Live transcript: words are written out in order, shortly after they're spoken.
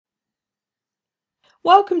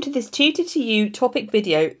Welcome to this Tutor to You topic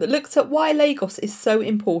video that looks at why Lagos is so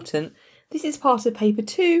important. This is part of Paper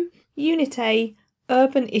 2, Unit A,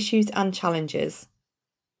 Urban Issues and Challenges.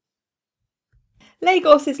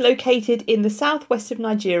 Lagos is located in the southwest of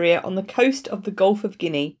Nigeria on the coast of the Gulf of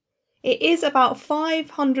Guinea. It is about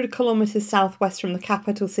 500 kilometres southwest from the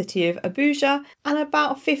capital city of Abuja and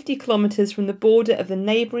about 50 kilometres from the border of the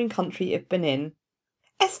neighbouring country of Benin.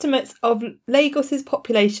 Estimates of Lagos's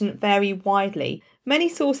population vary widely. Many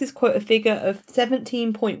sources quote a figure of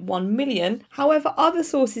 17.1 million, however other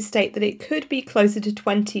sources state that it could be closer to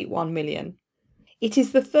 21 million. It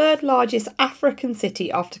is the third largest African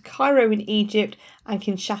city after Cairo in Egypt and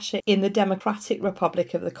Kinshasa in the Democratic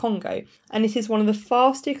Republic of the Congo, and it is one of the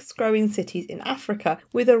fastest growing cities in Africa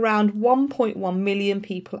with around 1.1 million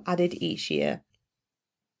people added each year.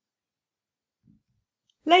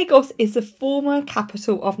 Lagos is the former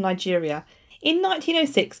capital of Nigeria. In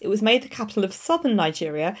 1906, it was made the capital of southern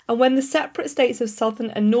Nigeria, and when the separate states of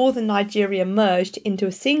southern and northern Nigeria merged into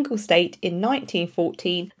a single state in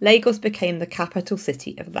 1914, Lagos became the capital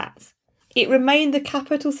city of that. It remained the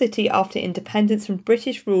capital city after independence from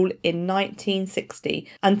British rule in 1960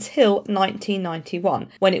 until 1991,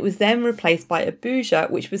 when it was then replaced by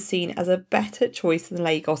Abuja, which was seen as a better choice than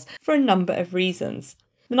Lagos for a number of reasons.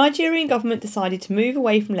 The Nigerian government decided to move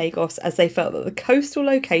away from Lagos as they felt that the coastal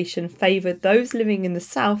location favoured those living in the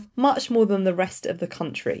south much more than the rest of the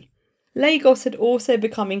country. Lagos had also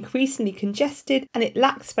become increasingly congested and it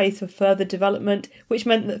lacked space for further development, which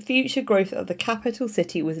meant that future growth of the capital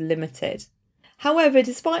city was limited. However,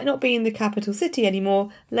 despite not being the capital city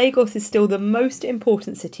anymore, Lagos is still the most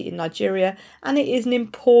important city in Nigeria and it is an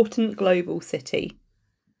important global city.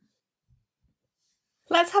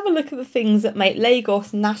 Let's have a look at the things that make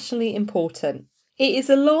Lagos nationally important. It is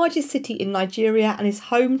the largest city in Nigeria and is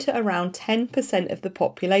home to around 10% of the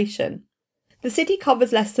population. The city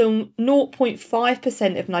covers less than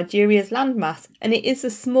 0.5% of Nigeria's landmass and it is the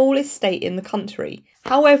smallest state in the country.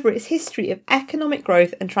 However, its history of economic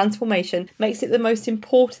growth and transformation makes it the most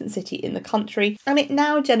important city in the country and it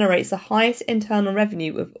now generates the highest internal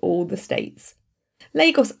revenue of all the states.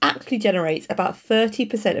 Lagos actually generates about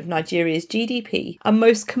 30% of Nigeria's GDP, and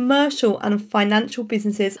most commercial and financial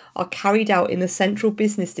businesses are carried out in the central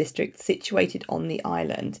business district situated on the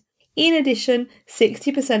island. In addition,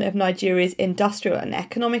 60% of Nigeria's industrial and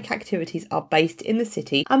economic activities are based in the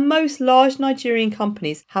city, and most large Nigerian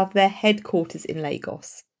companies have their headquarters in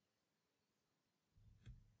Lagos.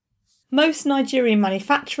 Most Nigerian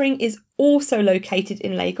manufacturing is also located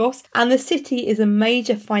in Lagos, and the city is a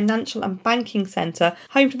major financial and banking centre,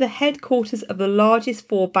 home to the headquarters of the largest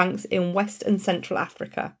 4 banks in West and Central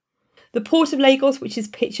Africa. The Port of Lagos, which is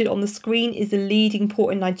pictured on the screen, is the leading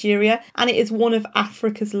port in Nigeria, and it is one of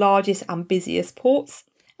Africa's largest and busiest ports.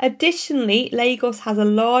 Additionally, Lagos has a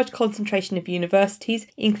large concentration of universities,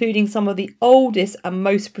 including some of the oldest and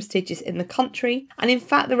most prestigious in the country, and in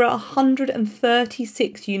fact there are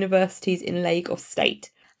 136 universities in Lagos State.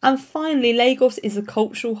 And finally, Lagos is the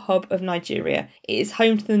cultural hub of Nigeria. It is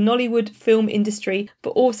home to the Nollywood film industry, but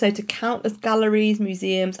also to countless galleries,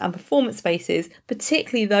 museums and performance spaces,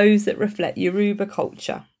 particularly those that reflect Yoruba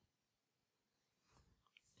culture.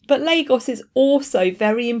 But Lagos is also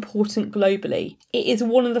very important globally. It is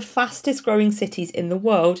one of the fastest growing cities in the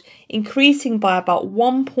world, increasing by about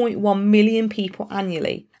 1.1 million people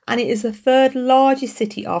annually. And it is the third largest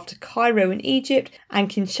city after Cairo in Egypt and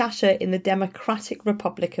Kinshasa in the Democratic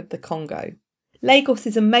Republic of the Congo. Lagos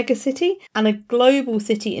is a megacity and a global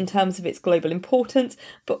city in terms of its global importance,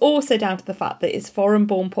 but also down to the fact that its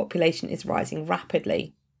foreign-born population is rising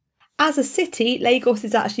rapidly. As a city, Lagos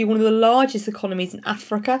is actually one of the largest economies in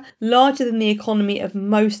Africa, larger than the economy of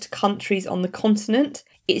most countries on the continent.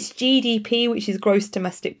 Its GDP, which is gross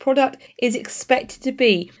domestic product, is expected to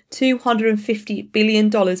be $250 billion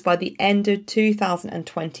by the end of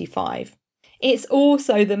 2025. It's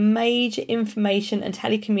also the major information and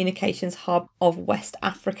telecommunications hub of West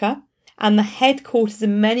Africa, and the headquarters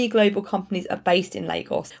of many global companies are based in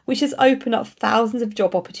Lagos, which has opened up thousands of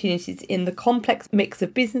job opportunities in the complex mix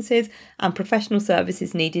of businesses and professional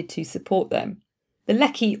services needed to support them. The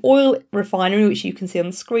Lekki oil refinery, which you can see on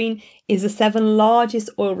the screen, is the 7th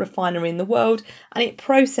largest oil refinery in the world and it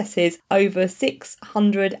processes over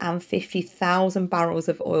 650,000 barrels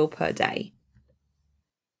of oil per day.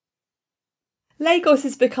 Lagos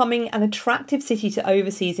is becoming an attractive city to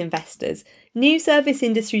overseas investors. New service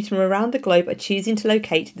industries from around the globe are choosing to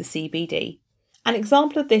locate to the CBD. An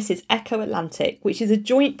example of this is Eco Atlantic, which is a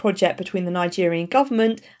joint project between the Nigerian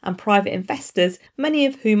government and private investors, many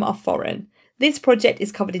of whom are foreign. This project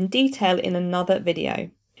is covered in detail in another video.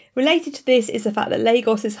 Related to this is the fact that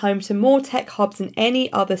Lagos is home to more tech hubs than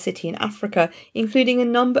any other city in Africa, including a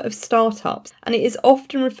number of startups, and it is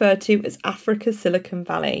often referred to as Africa's Silicon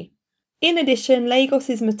Valley. In addition,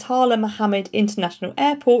 Lagos's Murtala Mohammed International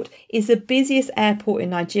Airport is the busiest airport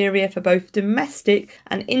in Nigeria for both domestic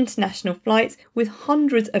and international flights, with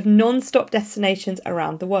hundreds of non-stop destinations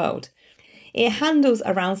around the world. It handles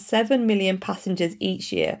around 7 million passengers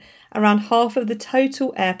each year, around half of the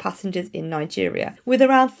total air passengers in Nigeria, with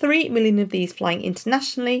around 3 million of these flying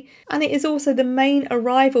internationally, and it is also the main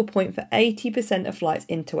arrival point for 80% of flights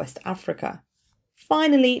into West Africa.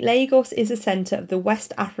 Finally, Lagos is the centre of the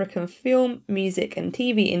West African film, music and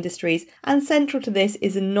TV industries, and central to this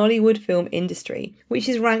is the Nollywood film industry, which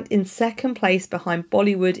is ranked in second place behind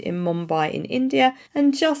Bollywood in Mumbai in India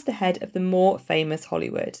and just ahead of the more famous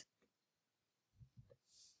Hollywood.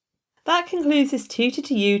 That concludes this Tutor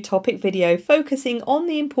to You topic video focusing on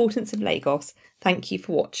the importance of Lagos. Thank you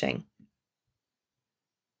for watching.